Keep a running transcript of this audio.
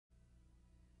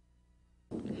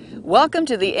Welcome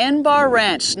to the N-Bar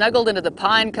Ranch, snuggled into the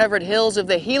pine-covered hills of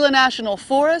the Gila National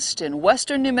Forest in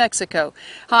western New Mexico.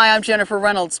 Hi, I'm Jennifer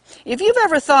Reynolds. If you've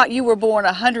ever thought you were born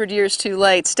 100 years too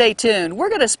late, stay tuned. We're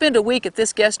going to spend a week at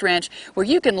this guest ranch where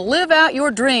you can live out your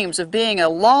dreams of being a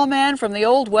lawman from the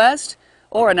Old West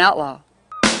or an outlaw.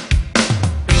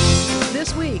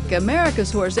 This week,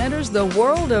 America's Horse enters the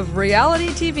world of reality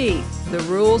TV. The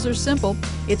rules are simple.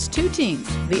 It's two teams,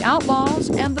 the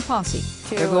Outlaws and the Posse.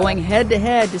 They're going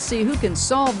head-to-head to see who can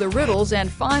solve the riddles and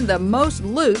find the most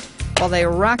loot while they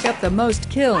rack up the most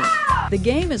kills. The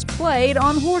game is played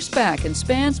on horseback and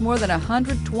spans more than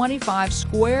 125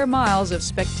 square miles of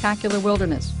spectacular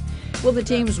wilderness. Will the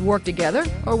teams work together,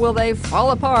 or will they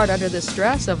fall apart under the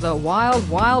stress of the wild,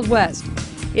 wild West?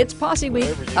 It's Posse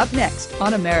Week, up next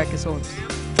on America's Horse.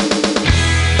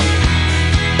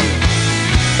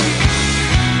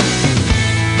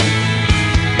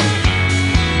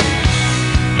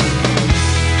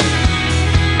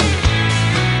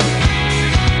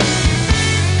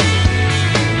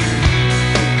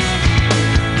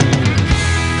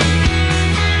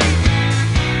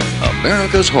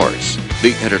 America's Horse,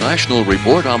 the international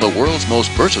report on the world's most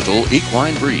versatile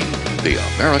equine breed, the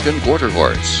American Quarter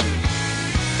Horse.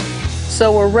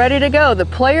 So we're ready to go. The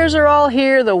players are all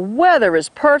here. The weather is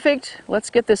perfect. Let's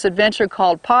get this adventure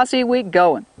called Posse Week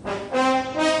going.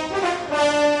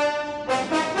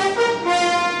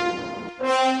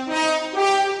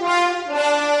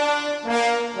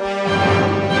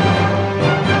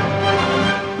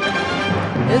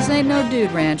 This ain't no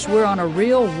dude ranch. We're on a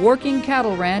real working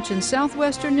cattle ranch in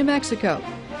southwestern New Mexico.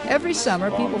 Every summer,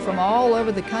 people from all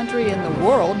over the country and the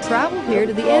world travel here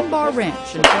to the N-Bar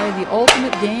Ranch and play the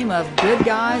ultimate game of good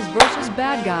guys versus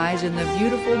bad guys in the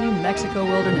beautiful New Mexico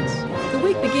wilderness. The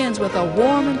week begins with a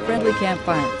warm and friendly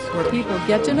campfire where people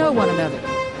get to know one another.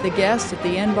 The guests at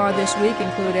the N-Bar this week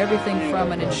include everything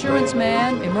from an insurance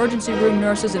man, emergency room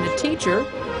nurses, and a teacher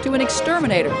to an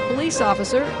exterminator, police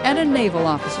officer, and a naval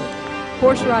officer.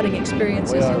 Horse riding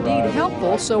experience is indeed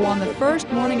helpful, so on the first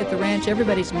morning at the ranch,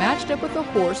 everybody's matched up with a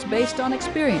horse based on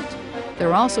experience.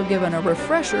 They're also given a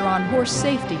refresher on horse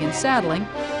safety and saddling,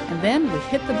 and then we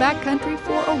hit the backcountry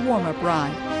for a warm-up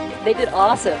ride. They did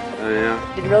awesome. Oh,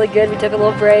 yeah? Did really good. We took a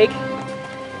little break.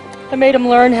 I made them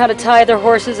learn how to tie their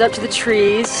horses up to the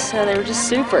trees, and they were just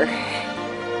super.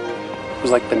 It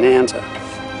was like bonanza.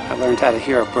 I learned how to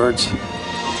hear the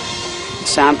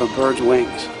sound of a bird's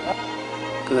wings.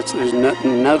 Because there's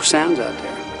no sounds out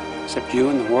there except you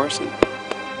and the horse.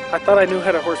 I thought I knew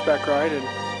how to horseback ride, and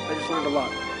I just learned a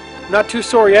lot. Not too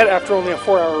sore yet after only a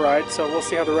 4-hour ride, so we'll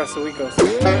see how the rest of the week goes.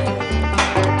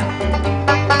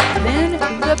 Then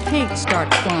the paint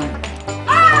starts flying.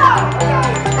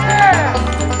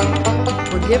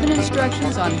 We're given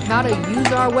instructions on how to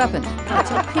use our weapon.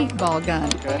 It's a paintball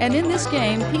gun. And in this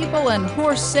game, people and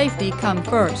horse safety come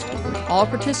first. All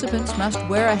participants must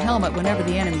wear a helmet whenever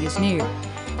the enemy is near.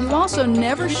 You also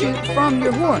never shoot from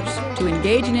your horse. To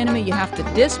engage an enemy, you have to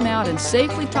dismount and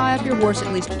safely tie up your horse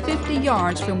at least 50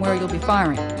 yards from where you'll be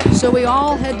firing. So we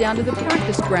all head down to the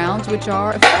practice grounds, which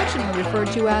are affectionately referred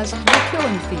to as the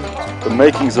killing fields. The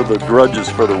makings of the grudges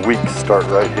for the week start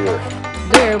right here.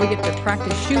 There we get to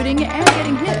practice shooting and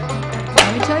getting hit.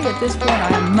 Let me tell you, at this point, I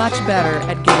am much better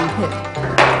at getting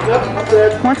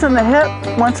hit. Once in the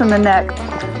hip, once in the neck,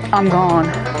 I'm gone.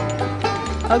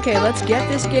 Okay, let's get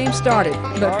this game started.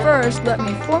 But first, let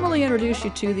me formally introduce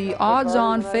you to the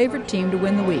odds-on favorite team to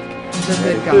win the week. The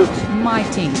Good Guys, my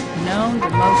team, known the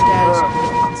most as the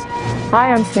Posse.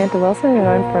 Hi, I'm Samantha Wilson, and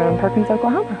I'm from Perkins,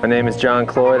 Oklahoma. My name is John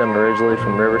Cloyd. I'm originally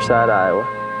from Riverside, Iowa.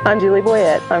 I'm Julie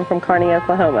Boyette. I'm from Kearney,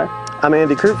 Oklahoma. I'm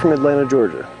Andy Crute from Atlanta,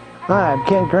 Georgia. Hi, I'm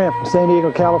Ken Grant from San Diego,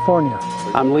 California.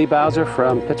 I'm Lee Bowser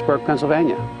from Pittsburgh,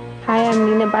 Pennsylvania. Hi, I'm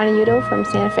Nina Bonayudo from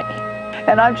Santa Fe.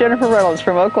 And I'm Jennifer Reynolds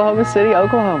from Oklahoma City,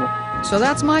 Oklahoma. So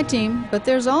that's my team, but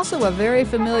there's also a very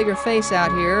familiar face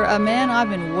out here, a man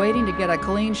I've been waiting to get a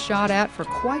clean shot at for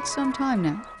quite some time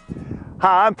now.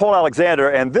 Hi, I'm Paul Alexander,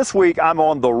 and this week I'm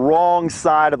on the wrong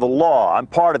side of the law. I'm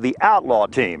part of the outlaw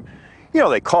team. You know,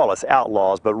 they call us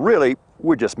outlaws, but really,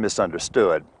 we're just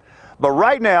misunderstood. But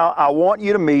right now, I want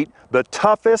you to meet the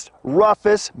toughest,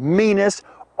 roughest, meanest,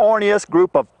 orniest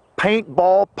group of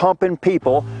paintball-pumping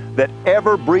people that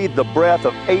ever breathed the breath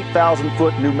of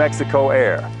 8,000-foot New Mexico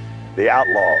air. The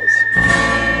Outlaws.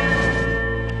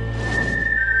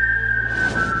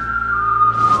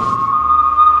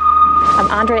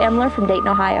 I'm Andre Emler from Dayton,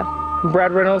 Ohio. I'm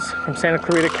Brad Reynolds from Santa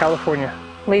Clarita, California.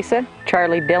 Lisa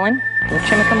Charlie Dillon from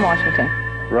Chimacum, Washington.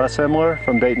 Russ Emler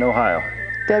from Dayton, Ohio.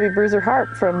 Debbie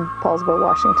Bruiser-Hart from Paulsbo,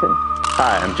 Washington.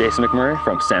 Hi, I'm Jason McMurray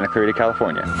from Santa Clarita,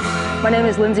 California. My name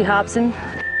is Lindsay Hobson.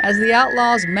 As the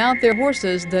outlaws mount their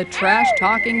horses, the trash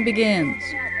talking begins.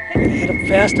 Hit them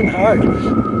fast and hard.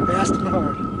 Fast and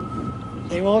hard.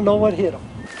 They won't know what hit them.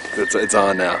 It's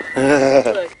on now.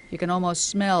 You can almost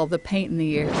smell the paint in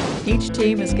the air. Each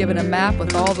team is given a map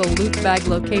with all the loot bag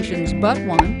locations but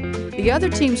one. The other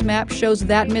team's map shows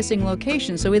that missing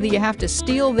location, so either you have to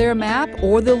steal their map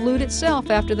or they'll loot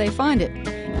itself after they find it.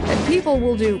 And people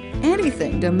will do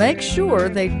anything to make sure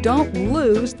they don't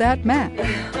lose that map.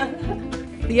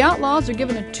 The outlaws are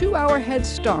given a 2-hour head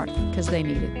start because they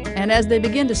need it. And as they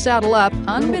begin to saddle up,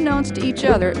 unbeknownst to each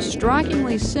other,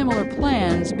 strikingly similar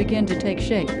plans begin to take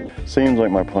shape. Seems like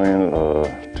my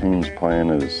team's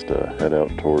plan is to head out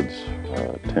towards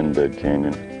 10 Dead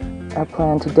Canyon. Our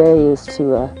plan today is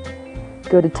to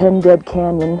go to 10 Dead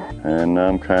Canyon. And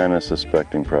I'm kind of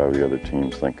suspecting probably the other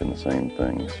team's thinking the same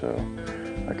thing, so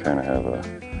I kind of have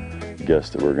a guess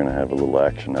that we're going to have a little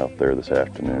action out there this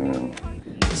afternoon.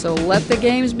 So let the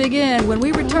games begin. When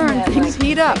we return, things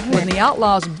heat up when the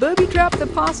outlaws booby-trap the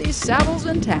posse's saddles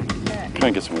intact. Kind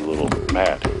of gets me a little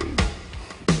mad,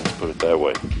 let's put it that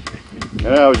way.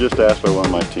 And I was just asked by one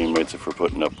of my teammates if we're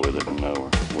putting up with it, and no,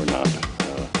 we're not.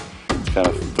 It's kind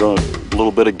of throwing a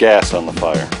little bit of gas on the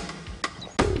fire.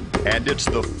 And it's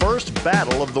the first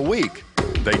battle of the week.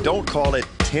 They don't call it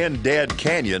 10 Dead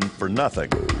Canyon for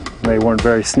nothing. They weren't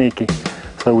very sneaky,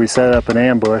 so we set up an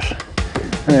ambush,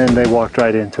 and they walked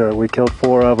right into it. We killed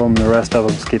 4 of them, the rest of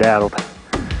them skedaddled.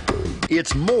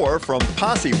 It's more from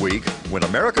Posse Week when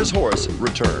America's Horse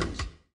returns.